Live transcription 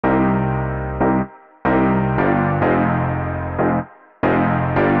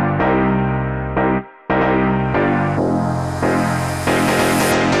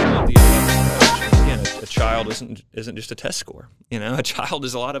child isn't just a test score. You know, a child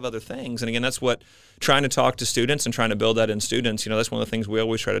is a lot of other things. And again, that's what trying to talk to students and trying to build that in students. You know, that's one of the things we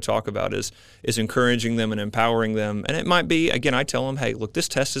always try to talk about is encouraging them and empowering them. And it might be, again, I tell them, hey, look, this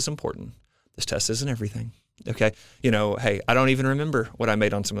test is important. This test isn't everything. Okay. You know, hey, I don't even remember what I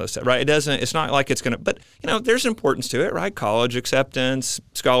made on some of those tests, right? It's not like it's going to, but, you know, there's importance to it, right? College acceptance,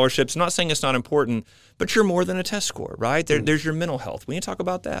 scholarships. I'm not saying it's not important, but you're more than a test score, right? There's your mental health. We need to talk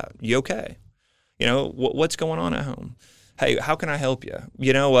about that. You okay? You know, what's going on at home? Hey, how can I help you?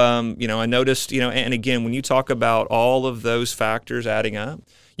 You know, I noticed, you know, and again, when you talk about all of those factors adding up,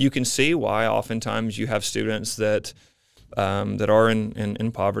 you can see why oftentimes you have students that are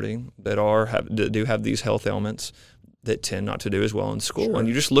in poverty, that do have these health ailments, that tend not to do as well in school. Sure. And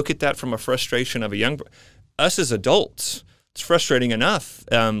you just look at that from a frustration of us as adults. It's frustrating enough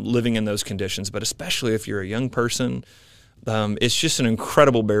living in those conditions, but especially if you're a young person, it's just an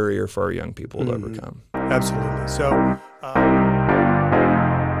incredible barrier for our young people to overcome. Absolutely. So.